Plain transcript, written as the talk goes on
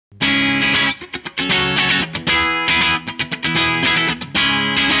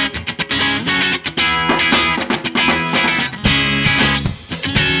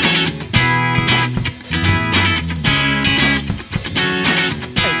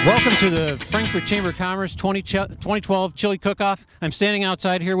Welcome to the Frankfurt Chamber of Commerce 2012 Chili Cook-Off. I'm standing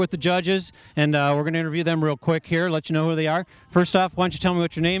outside here with the judges, and we're going to interview them real quick here, let you know who they are. First off, why don't you tell me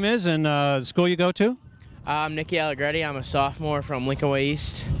what your name is and the school you go to? I'm Nicky Allegretti. I'm a sophomore from Lincoln Way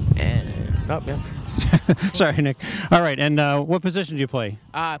East. And Sorry, Nick. All right, and what position do you play?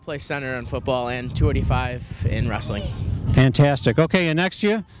 I play center in football and 285 in wrestling. Fantastic. Okay, and next to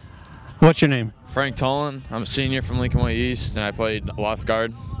you, what's your name? Frank Tolan. I'm a senior from Lincoln Way East, and I played left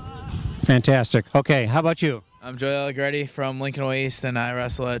guard. Fantastic. Okay, how about you? I'm Joey Allegretti from Lincoln Way East, and I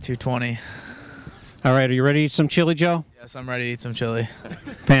wrestle at 220. All right, are you ready to eat some chili, Joe? Yes, I'm ready to eat some chili.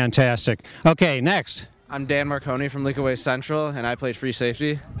 Fantastic. Okay, next. I'm Dan Marconi from Lincoln Way Central, and I played free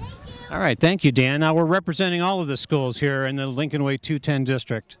safety. All right, thank you, Dan. Now we're representing all of the schools here in the Lincoln Way 210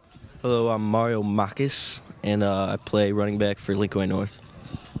 district. Hello, I'm Mario Makis, and I play running back for Lincoln Way North.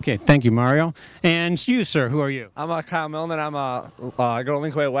 Okay, thank you, Mario. And you, sir, who are you? I'm Kyle Milner. I go to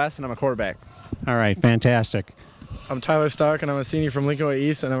Lincoln Way West, and I'm a quarterback. All right, fantastic. I'm Tyler Stark, and I'm a senior from Lincoln Way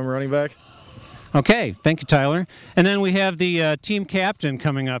East, and I'm a running back. Okay, thank you, Tyler. And then we have the team captain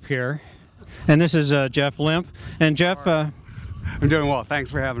coming up here, and this is Jeff Limp. And Jeff... I'm doing well. Thanks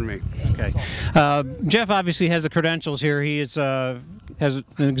for having me. Okay. Jeff obviously has the credentials here. He is has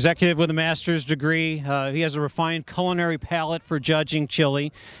an executive with a master's degree. He has a refined culinary palate for judging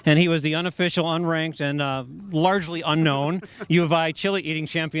chili, and he was the unofficial, unranked, and largely unknown U of I chili eating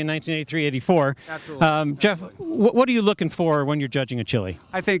champion 1983-84. Absolutely. Jeff, what are you looking for when you're judging a chili?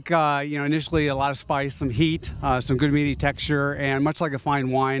 I think initially a lot of spice, some heat, some good meaty texture, and much like a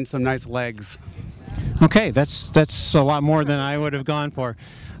fine wine, some nice legs. Okay, that's a lot more than I would have gone for.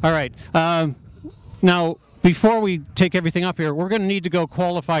 All right. Now, before we take everything up here, we're going to need to go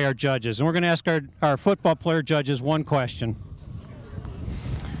qualify our judges, and we're going to ask our football player judges one question.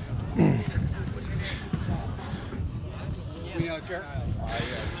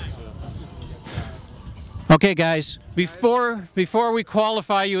 Okay, guys, before we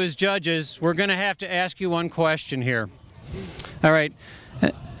qualify you as judges, we're going to have to ask you one question here. All right.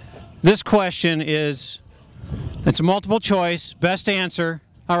 This question it's a multiple choice, best answer.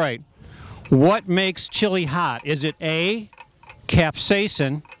 All right. What makes chili hot? Is it A,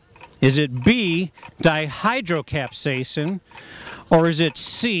 capsaicin? Is it B, dihydrocapsaicin? Or is it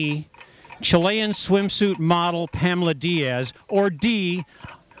C, Chilean swimsuit model Pamela Diaz? Or D,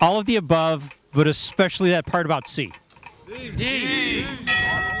 all of the above, but especially that part about C? D.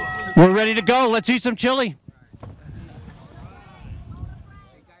 We're ready to go. Let's eat some chili.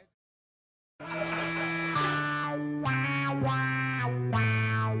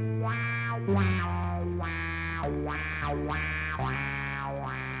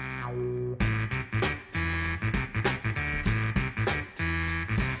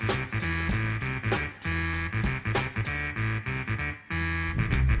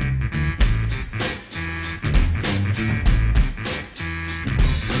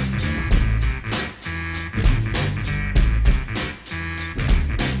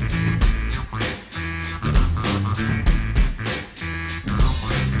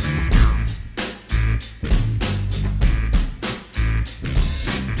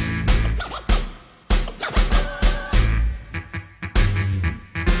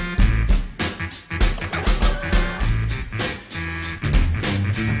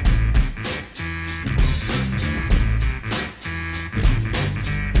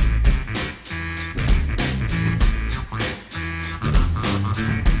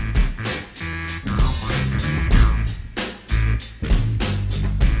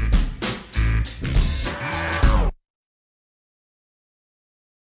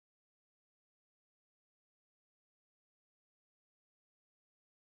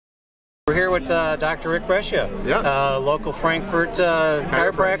 We're here with Dr. Rick Brescia, local Frankfurt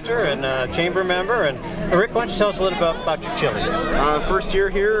chiropractor and chamber member. And Rick, why don't you tell us a little bit about your chili? First year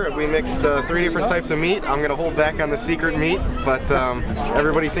here, we mixed 3 different types of meat. I'm going to hold back on the secret meat, but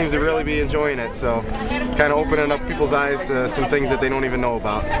everybody seems to really be enjoying it. So kind of opening up people's eyes to some things that they don't even know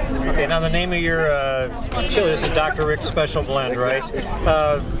about. Okay, now the name of your chili is a Dr. Rick Special Blend, exactly.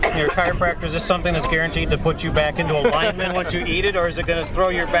 Right? Your chiropractor, is this something that's guaranteed to put you back into alignment once you eat it, or is it going to throw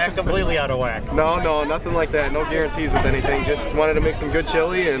your back completely out of whack? No, nothing like that. No guarantees with anything. Just wanted to make some good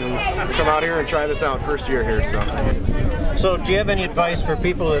chili and come out here and try this out. First year here, So do you have any advice for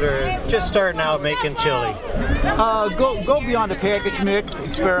people that are just starting out making chili? Go beyond the package mix,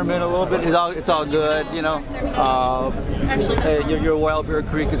 experiment a little bit. It's all good, you know. Your Wild Bear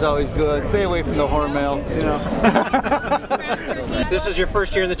Creek is always good. Stay away from the Hormel, you know. This is your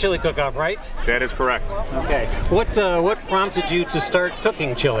first year in the chili cook-off, right? That is correct. Okay. What prompted you to start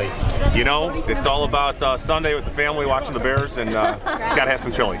cooking chili? You know, it's all about Sunday with the family watching the Bears, and it's got to have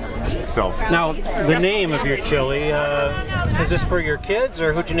some chili. So now, the name of your chili, is this for your kids,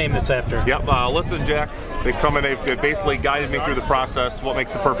 or who'd you name this after? Yep, Alyssa and Jack, they come and they've basically guided me through the process, what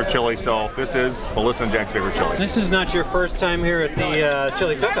makes the perfect chili. So this is Alyssa and Jack's favorite chili. This is not your first time here at the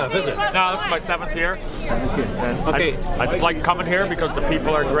chili cook-off, is it? No, this is my 7th year. Okay. I just like coming here because the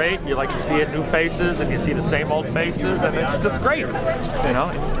people are great. You like to see new faces, and you see the same old faces, and it's just great. You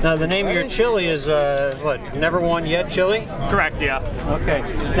know. Now the name of your chili is what? Never Won Yet chili? Correct. Yeah. Okay.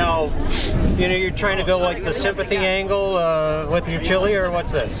 Now, you know, you're trying to go like the sympathy angle with your chili, or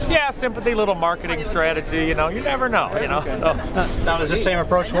what's this? Yeah, sympathy, little marketing strategy. You know, you never know. You know. So. Now, does the same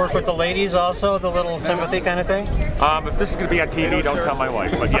approach work with the ladies also? The little sympathy kind of thing? If this is going to be on TV, don't tell my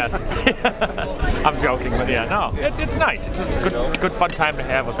wife. But yes, I'm joking. But yeah, no, it's nice. It's just a good fun time to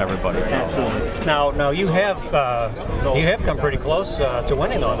have with everybody. So. Now you have come pretty close to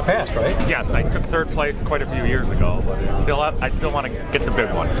winning though in the past, right? Yes, I took 3rd place quite a few years ago, but I still want to get the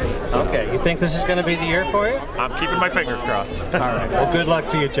big one. Okay, you think this is going to be the year for you? I'm keeping my fingers crossed. All right. Well, good luck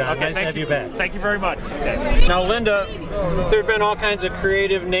to you, John. Okay, nice to have you back. Thank you very much. Okay. Now, Linda, there have been all kinds of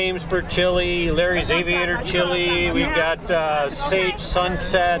creative names for chili. Larry's Aviator Chili. We've got Sage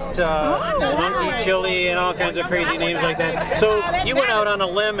Sunset, Monkey Chili, and all kinds of crazy names like that. So you went out on a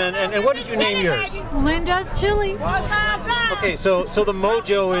limb, and what did you name yours? Linda's Chili. Okay, so the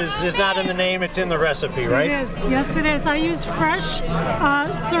mojo is not in the name, it's in the recipe, right? It is. Yes, it is. I use fresh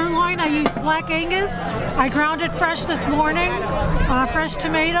sirloin. I use Black Angus. I ground it fresh this morning. Fresh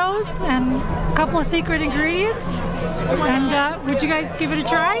tomatoes and a couple of secret ingredients. And would you guys give it a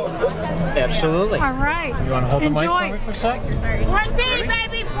try? Absolutely. All right. You want to hold Enjoy. the mic for me for a sec? 14,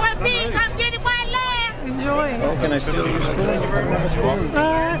 baby, 14. Come get it one last. Enjoy. Oh, can I steal your spoon?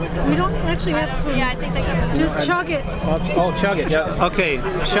 We don't actually have spoons. Yeah, I think they can. Just chug it. Oh, chug it. Yeah. Okay,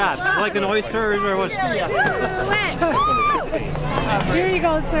 shots. Like an oyster or what's Here you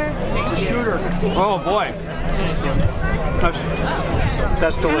go, sir. It's a shooter. Oh, boy.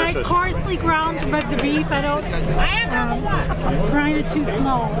 That's delicious. And I coarsely ground the beef. I don't grind it too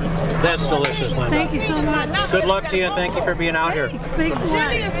small. That's delicious, Linda. Thank you so much. Good luck to you, and thank you for being out here. Thanks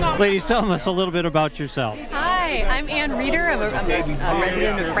a lot. Ladies, tell us a little bit about yourself. Hi, I'm Ann Reeder. I'm a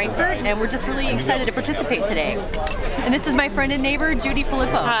resident of Frankfurt, and we're just really excited to participate today. And this is my friend and neighbor, Judy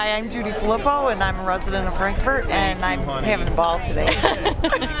Filippo. Hi, I'm Judy Filippo, and I'm a resident of Frankfurt, and I'm having a ball today.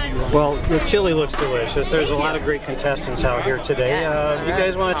 Well, the chili looks delicious. There's a lot of great contestants out here today. Yes. You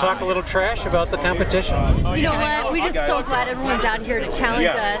guys want to talk a little trash about the competition? You know what? We're just so glad everyone's out here to challenge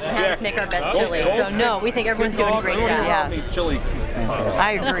us and have us make our best chili. So no, we think everyone's doing a great job. Yes.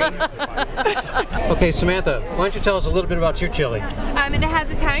 I agree. Okay, Samantha, why don't you tell us a little bit about your chili? And it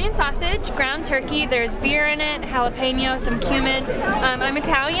has Italian sausage, ground turkey, there's beer in it, jalapeno, some cumin. I'm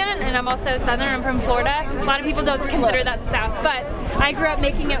Italian and I'm also Southern. I'm from Florida. A lot of people don't consider that the South, but I grew up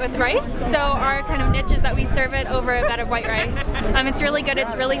making it with rice, so our kind of niche is that we serve it over a bed of white rice. It's really good,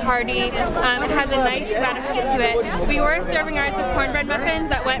 it's really hearty, it has a nice amount of heat to it. We were serving ours with cornbread muffins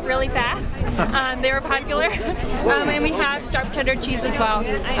that went really fast. They were popular. And we have sharp cheddar cheese as well.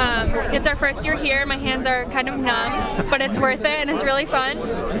 It's our first year here, my hands are kind of numb, but it's worth it and it's really fun.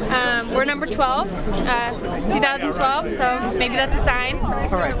 We're number 12, 2012, so maybe that's a sign.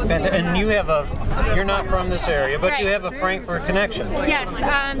 All right, and you're not from this area, but you have a Frankfurt connection. Yes,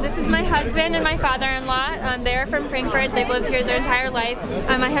 this is my husband and my father-in-law. They're from Frankfurt. They've lived here their entire life.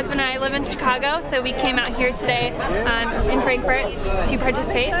 My husband and I live in Chicago, so we came out here today in Frankfurt to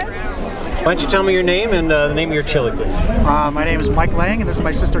participate. Why don't you tell me your name and the name of your chili, please? My name is Mike Lang, and this is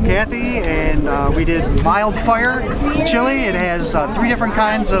my sister Kathy, and we did mild fire chili. It has 3 different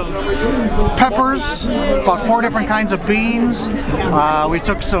kinds of peppers, about 4 different kinds of beans. We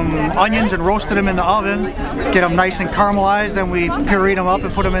took some onions and roasted them in the oven, get them nice and caramelized, then we pureed them up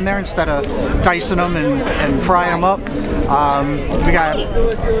and put them in there instead of dicing them and frying them up. We got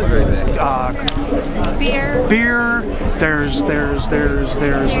beer. There's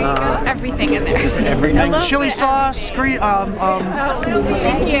everything in there. Everything. Chili sauce, thank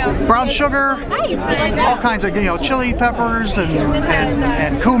you. brown sugar, all kinds of chili peppers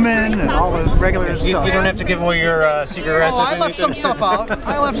and cumin and all the regular stuff. You don't have to give away your secret recipe. Oh, I left some stuff out.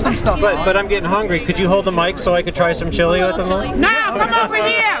 But I'm getting hungry. Could you hold the mic so I could try some chili with them? Now, come over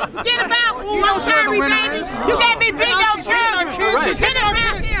here. Get about one time, baby. You got me beating your children. Just hit it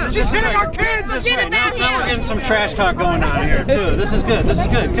back here. Just hitting our kids. Get it back here. Now we're getting some trash talk going on here, too. This is good. This is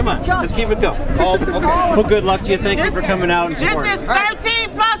good. Come on. Let's keep it going. Okay. Well, good luck to you. Thank you for coming out and supporting. This is 13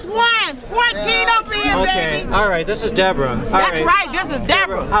 plus 1. 14 over here, baby. All right, this is Deborah. That's right. This is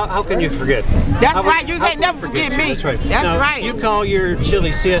Deborah. How can you forget? That's right. You can't never forget me. That's right. That's now, right. You call your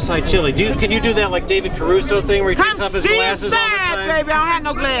chili CSI chili. Can you do that like David Caruso thing where he takes off his glasses all the time? Baby, I don't have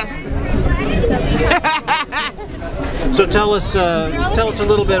no glasses. So tell us a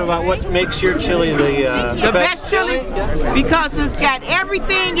little bit about what makes your chili the best chili because it's got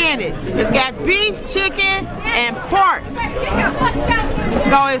everything in it. It's got beef, chicken, and pork.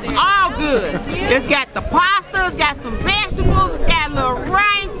 So it's all good. It's got the pasta, it's got some vegetables, it's got a little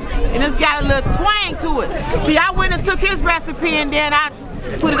rice, and it's got a little twang to it. See, I went and took his recipe and then I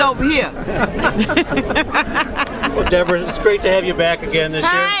put it over here. Well, Deborah, it's great to have you back again this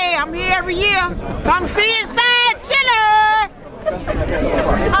year. Hey, I'm here every year. Come see inside chili.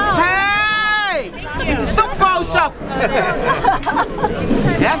 Hey, the Super Bowl shuffle.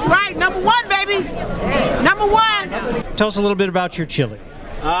 That's right, #1, baby. #1. Tell us a little bit about your chili.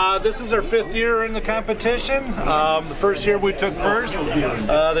 This is our 5th year in the competition. The first year we took first.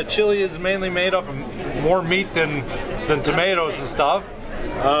 The chili is mainly made up of more meat than tomatoes and stuff.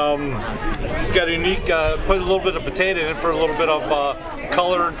 It's got a unique, put a little bit of potato in it for a little bit of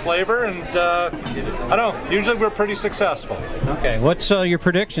color and flavor, and I don't know, usually we're pretty successful. Okay, what's your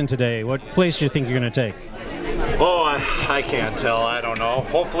prediction today? What place do you think you're going to take? Oh, I can't tell. I don't know.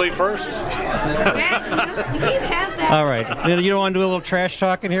 Hopefully first. You can't have that. All right. You don't want to do a little trash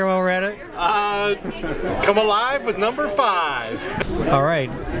talking here while we're at it? Come alive with #5. All right.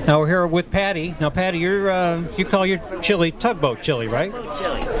 Now we're here with Patty. Now, Patty, you call your chili tugboat chili, right? Tugboat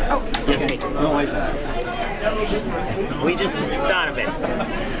chili. Oh, yes, thank you. No, why is that? We just thought of it.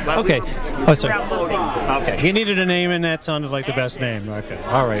 But Okay. We're sorry. outvoting. Okay. You needed a name, and that sounded like the best name. Okay.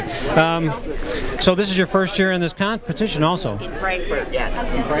 All right. So this is your first year in this competition, also. In Frankfurt, yes.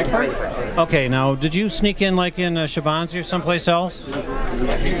 In Frankfurt. Okay. Now, did you sneak in like in Shabanzi or someplace else?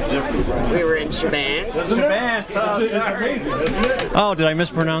 We were in Shabans. Oh, did I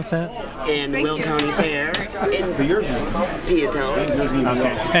mispronounce that? In Will County Fair. In Peatone.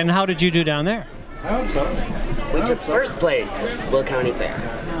 Okay. And how did you do down there? We took first place, Will County Fair.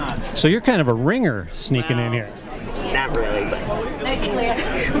 So you're kind of a ringer sneaking in here. Not really, but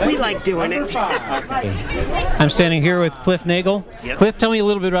we like doing it. I'm standing here with Cliff Nagel. Yes. Cliff, tell me a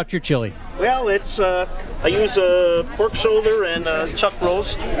little bit about your chili. Well, it's I use a pork shoulder and a chuck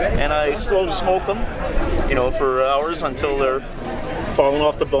roast, and I slow smoke them, for hours until they're falling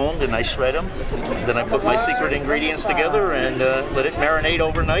off the bone. Then I shred them. Then I put my secret ingredients together and let it marinate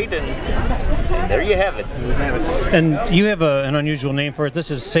overnight, and there you have it. And you have an unusual name for it.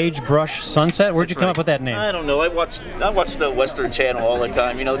 This is Sagebrush Sunset. Where'd you come up with that name? I don't know. I watch the Western Channel all the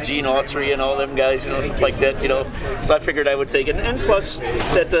time. Gene Autry and all them guys, stuff like that. So I figured I would take it. And plus,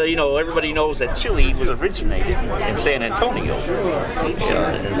 that everybody knows that chili was originated in San Antonio,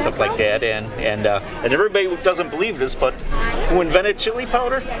 and stuff like that. And everybody doesn't believe this, but who invented chili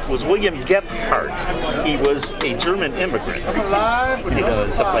powder was William Gebhardt. He was a German immigrant,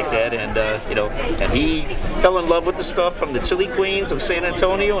 and stuff like that. And and he fell in love with the stuff from the chili queens of San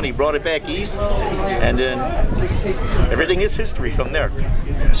Antonio, and he brought it back east, and then everything is history from there.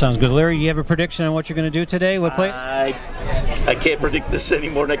 Sounds good. Larry, you have a prediction on what you're going to do today? What place? I can't predict this any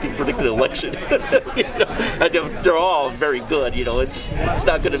more than I can predict the election. They're all very good. It's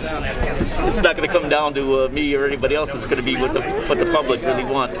not going to come down to me or anybody else. It's going to be what the public really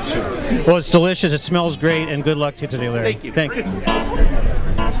want. Well, it's delicious. It smells great, and good luck to you today, Larry. Thank you. Thank you.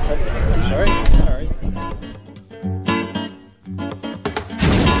 Sorry.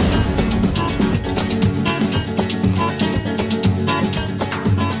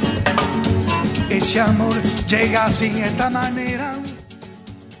 Ese amor llega así, esta manera.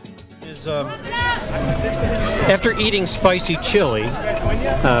 After eating spicy chili,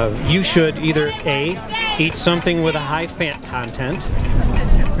 you should either A, eat something with a high fat content,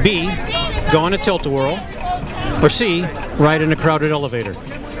 B, go on a tilt-a-whirl, or C, ride in a crowded elevator.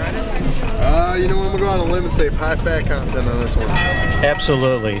 I'm going to go on a limb and say high fat content on this one.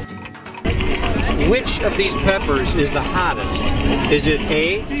 Absolutely. Which of these peppers is the hottest? Is it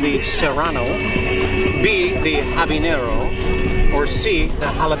A, the serrano, B, the habanero, or C, the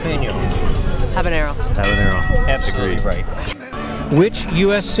jalapeno? Habanero. Absolutely right. Which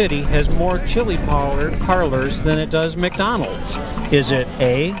U.S. city has more chili parlors than it does McDonald's? Is it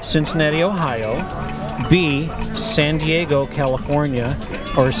A, Cincinnati, Ohio, B, San Diego, California,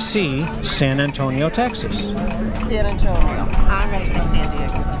 or C, San Antonio, Texas? San Antonio. I'm going to say San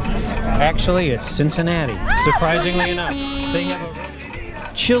Diego. Actually, it's Cincinnati. Surprisingly enough,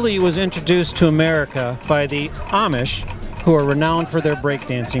 chili was introduced to America by the Amish, who are renowned for their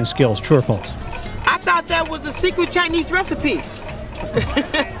breakdancing skills. True or false? I thought that was a secret Chinese recipe.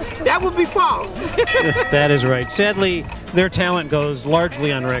 That would be false. That is right. Sadly, their talent goes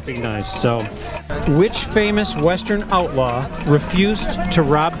largely unrecognized. So, which famous Western outlaw refused to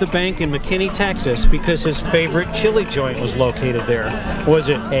rob the bank in McKinney, Texas because his favorite chili joint was located there? Was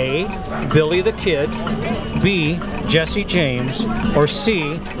it A, Billy the Kid, B, Jesse James, or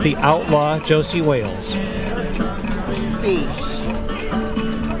C, the outlaw Josie Wales? B.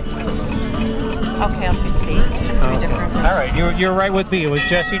 Okay, I'll say C, just to be different. All right, you're right with B. It was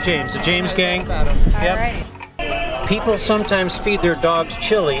Jesse James, the James Gang. Yep. People sometimes feed their dogs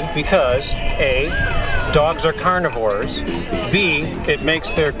chili because A, dogs are carnivores, B, it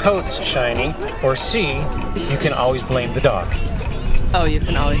makes their coats shiny, or C, you can always blame the dog. Oh, you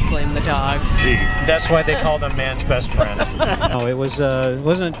can always blame the dogs. C. That's why they call them man's best friend. Oh, it was,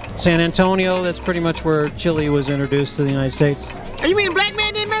 wasn't San Antonio? That's pretty much where chili was introduced to the United States. Oh, you mean a black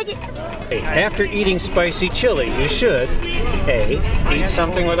man didn't make it? After eating spicy chili, you should A, eat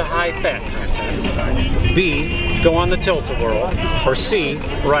something with a high fat content, B, go on the tilt-a-whirl, or C,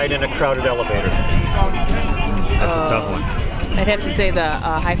 ride in a crowded elevator. That's a tough one. I'd have to say the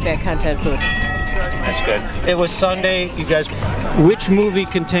high fat content food. That's good. It was Sunday, you guys. Which movie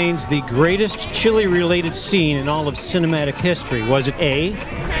contains the greatest chili-related scene in all of cinematic history? Was it A,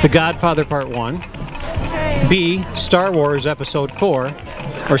 The Godfather Part 1, B, Star Wars Episode 4,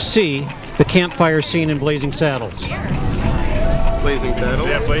 or C, the campfire scene in Blazing Saddles? Blazing Saddles?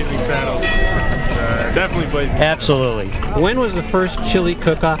 Yeah, Blazing Saddles. Definitely Blazing Saddles. Absolutely. When was the first chili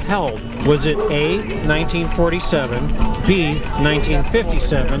cook-off held? Was it A, 1947, B,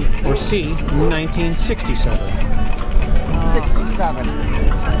 1957, or C, 1967? 67.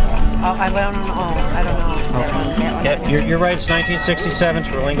 Oh, I don't know. Yeah, you're right, it's 1967,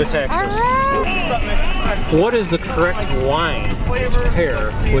 Terlingua, Texas. What is the correct wine to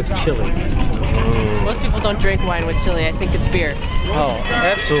pair with chili? Most people don't drink wine with chili. I think it's beer. Oh,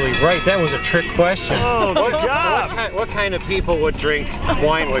 absolutely right. That was a trick question. Oh, good job. What kind of people would drink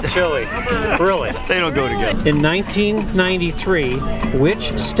wine with chili? Really? They don't go together. In 1993,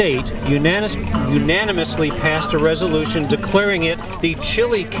 which state unanimously passed a resolution declaring it the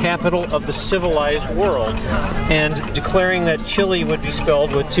chili capital of the civilized world and declaring that chili would be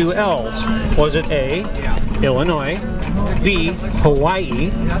spelled with 2 L's? Was it A, Illinois, B,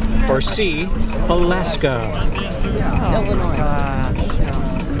 Hawaii, or C, Alaska? Illinois.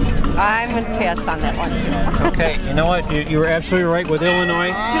 I'm going to pass on that one. Okay, you know what? You were absolutely right with Illinois.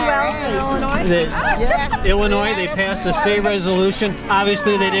 2 L's in Illinois? Illinois, they passed a state resolution.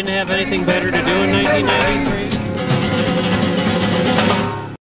 Obviously, they didn't have anything better to do in 1993.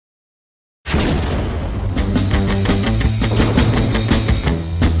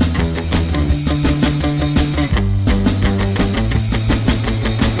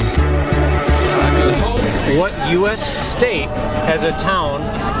 What U.S. state has a town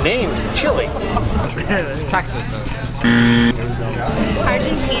named Chile? Texas.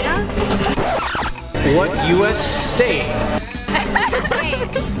 Argentina? What U.S. state?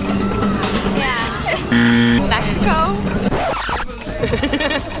 Yeah. Mexico?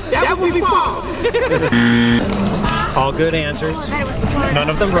 That would be false. All good answers. None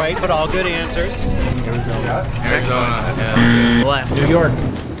of them right, but all good answers. Arizona. Yeah. Left. New York.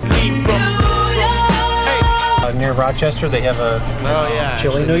 Near Rochester, they have a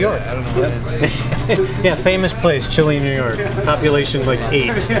Chile, New York. I don't know what it is. Yeah, famous place, Chile, New York. Population like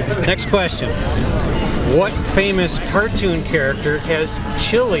 8. Next question. What famous cartoon character has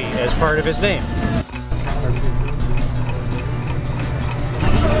chili as part of his name?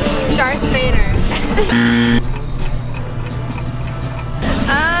 Darth Vader.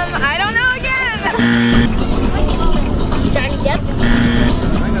 I don't know again. Johnny Depp.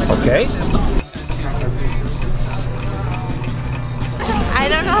 Okay. I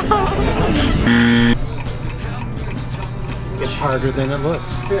don't know. It's harder than it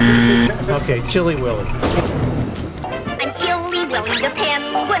looks. Okay, Chili Willy. I'm Chili Willy the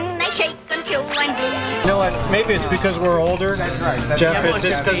penguin. I shake until I'm blue. You know what? Maybe it's because we're older. Jeff, it's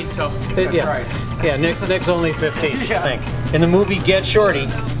just because. Yeah, Nick's only 15, I think. In the movie Get Shorty,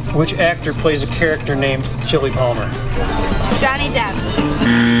 which actor plays a character named Chili Palmer? Johnny Depp.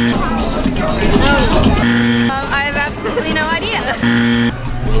 I have absolutely no idea.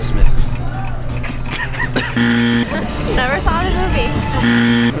 Will Smith. Never saw the movie.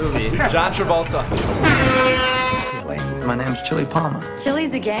 John Travolta. My name's Chili Palmer.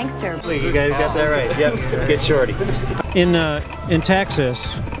 Chili's a gangster. You guys got that right. Yep, Get Shorty. In Texas,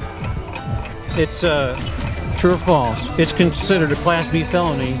 it's true or false? It's considered a Class B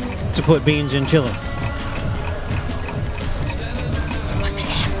felony to put beans in chili.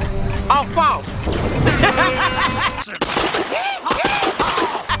 Oh, false.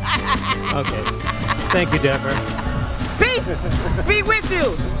 Okay. Thank you, Deborah. Peace be with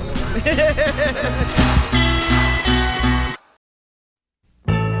you.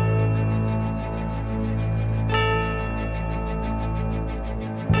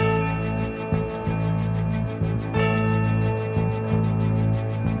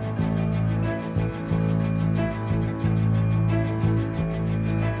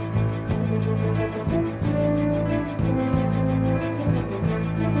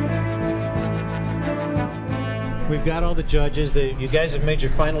 We've got all the judges. You guys have made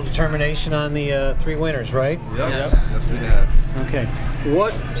your final determination on the 3 winners, right? Yep. Yes, we have. Okay.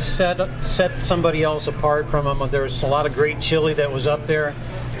 What set somebody else apart from them? There's a lot of great chili that was up there.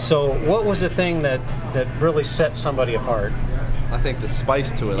 So what was the thing that really set somebody apart? I think the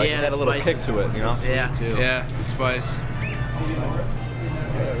spice to it. Like, it had a little kick to it, you know? Yeah, the spice.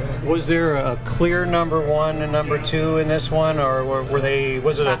 Was there a clear number 1 and number 2 in this one, or were they?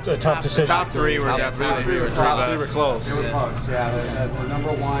 Was it a tough decision? Top 3 were definitely Top 3 were close. They were close. Yeah, the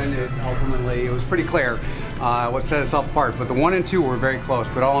number 1, it was pretty clear what set itself apart. But the 1 and 2 were very close.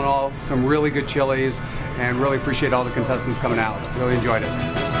 But all in all, some really good chilies, and really appreciate all the contestants coming out. Really enjoyed it.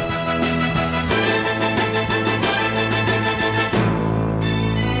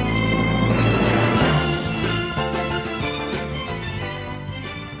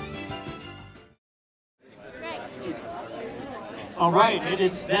 All right, it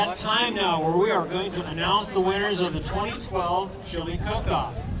is that time now where we are going to announce the winners of the 2012 Chili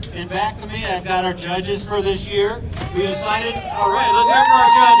Cook-Off. And back to me, I've got our judges for this year. We decided, all right, let's hear for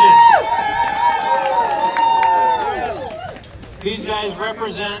our judges. These guys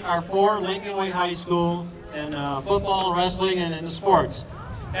represent our 4 Lincoln Way High School in football, wrestling, and in the sports.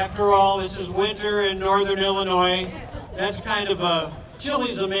 After all, this is winter in northern Illinois. That's kind of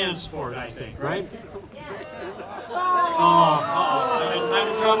chili's a man's sport, I think, right? I'm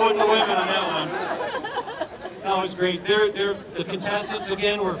in trouble with the women on that one. That was great. The contestants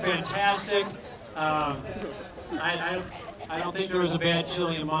again were fantastic. I don't think there was a bad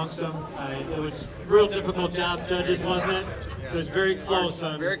chili amongst them. It was a real difficult job, judges, wasn't it? It was very close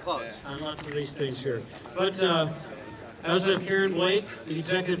on lots of these things here. But I also have Karen Blake, the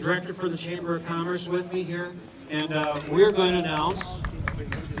Executive Director for the Chamber of Commerce, with me here. And we're going to announce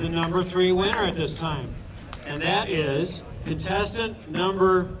the number 3 winner at this time. And that is contestant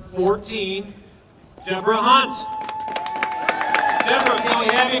number 14, Deborah Hunt. Deborah, can we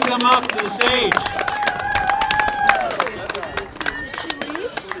have you come up to the stage?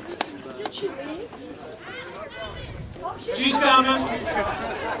 She's coming.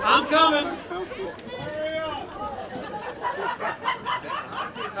 I'm coming.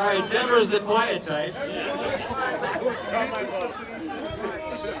 All right, Deborah's the quiet type.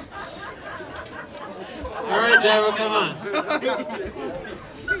 All right, Deborah, come on.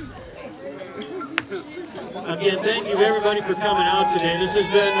 Again, thank you everybody for coming out today. This has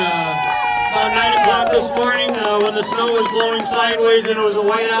been about 9 o'clock this morning when the snow was blowing sideways and it was a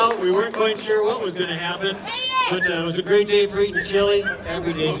whiteout. We weren't quite sure what was going to happen, but it was a great day for eating chili.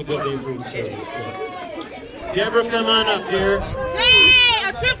 Every day's a good day for eating chili. So. Deborah, come on up, dear. Hey,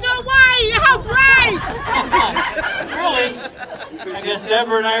 a trip to Hawaii, how great! Really? I guess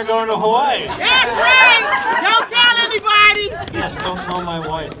Deborah and I are going to Hawaii. That's right! Don't tell anybody! Yes, don't tell my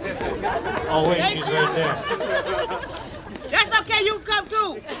wife. Oh wait, she's right there. That's okay, you can come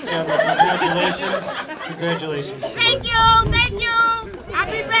too. Deborah, congratulations. Congratulations. Thank you, thank you. I'll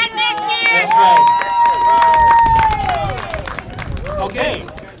be back next year. That's right. Okay,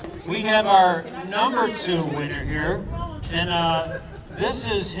 we have our number 2 winner here. And this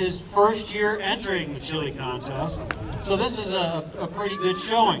is his first year entering the chili contest. So this is a pretty good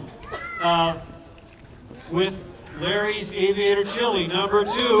showing. With Larry's Aviator Chili, number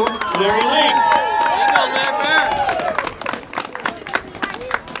 2, Larry Link.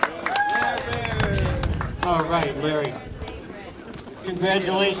 All right, Larry.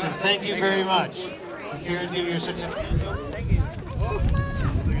 Congratulations. Thank you very much. Karen, give you your certificate.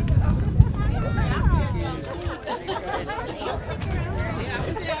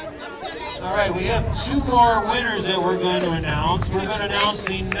 All right, we have 2 more winners that we're going to announce. We're going to announce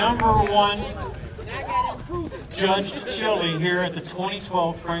the number 1 judged chili here at the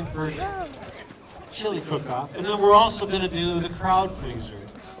 2012 Frankfurt Chili Cook-Off. And then we're also going to do the crowd pleaser.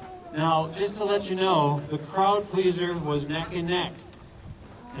 Now, just to let you know, the crowd pleaser was neck and neck.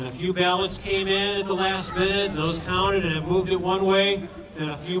 And a few ballots came in at the last minute, and those counted, and it moved it one way.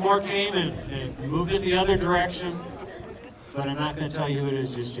 And a few more came and moved it the other direction. But I'm not going to tell you who it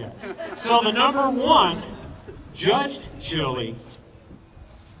is just yet. So the number 1 judged chili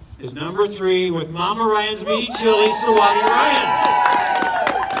is number 3 with Mama Ryan's Meaty Chili, Sawadi Ryan.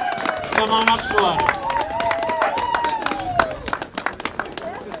 come on up, sweat.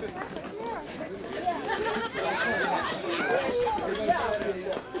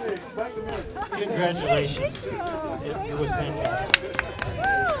 Congratulations. It was fantastic.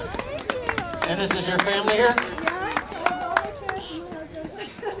 And this is your family here?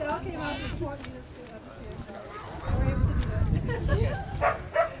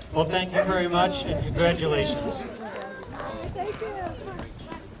 Well, thank you very much, and congratulations.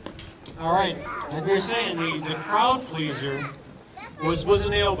 All right, like we were saying, the crowd pleaser was a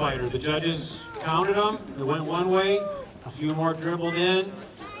nail biter. The judges counted them. It went one way, a few more dribbled in,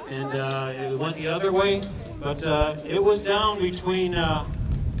 and it went the other way. But it was down between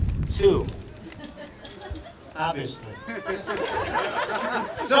two, obviously.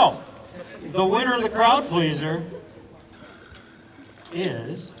 So, the winner of the crowd pleaser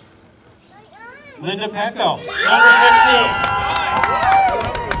is Linda Pecco, number 16.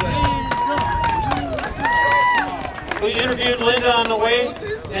 We interviewed Linda on the way,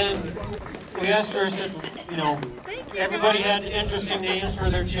 and we asked her, I said, you know, everybody had interesting names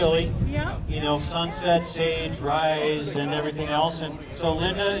for their chili. You know, Sunset, Sage, Rise, and everything else. And so,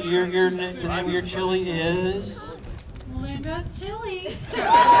 Linda, the name of your chili is? Linda's Chili.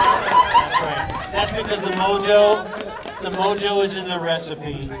 That's right. That's because the mojo is in the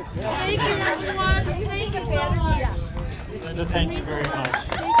recipe. Thank you, everyone. Thank you so much. Linda, thank you very much.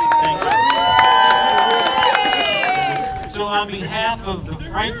 Thank you. So on behalf of the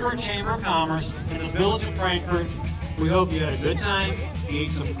Frankfurt Chamber of Commerce and the Village of Frankfurt, we hope you had a good time, you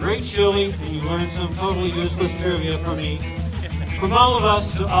ate some great chili, and you learned some totally useless trivia from me. From all of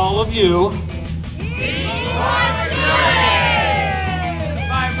us to all of you, eat more chili!